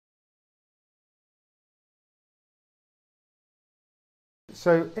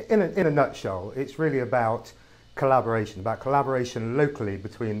So in a nutshell, it's really about collaboration locally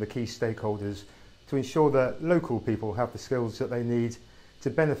between the key stakeholders to ensure that local people have the skills that they need to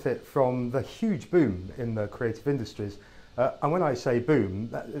benefit from the huge boom in the creative industries. And when I say boom,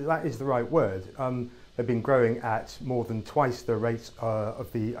 that is the right word. They've been growing at more than twice the rate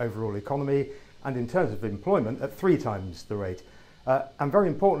of the overall economy, and in terms of employment, at 3 times the rate. And very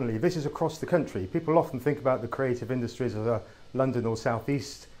importantly, this is across the country. People often think about the creative industries as a London or South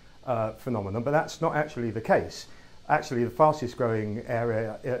East phenomenon, but that's not actually the case. Actually, the fastest growing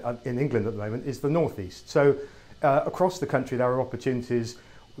area in England at the moment is the North East. So across the country, there are opportunities.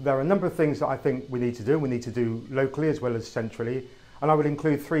 There are a number of things that I think we need to do. We need to do locally as well as centrally. And I would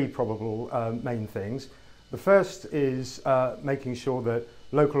include 3 probable main things. The first is making sure that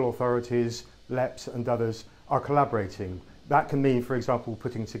local authorities, LEPs and others are collaborating. That can mean, for example,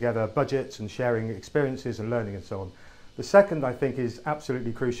 putting together budgets and sharing experiences and learning and so on. The second, I think, is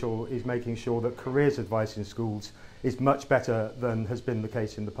absolutely crucial, is making sure that careers advice in schools is much better than has been the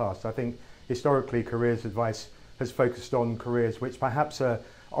case in the past. I think historically careers advice has focused on careers which perhaps are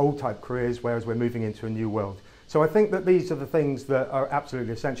old type careers, whereas we're moving into a new world. So I think that these are the things that are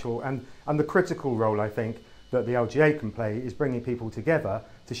absolutely essential, and the critical role I think that the LGA can play is bringing people together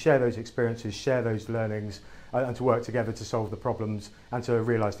to share those experiences, share those learnings, and to work together to solve the problems and to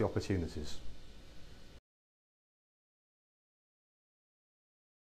realise the opportunities.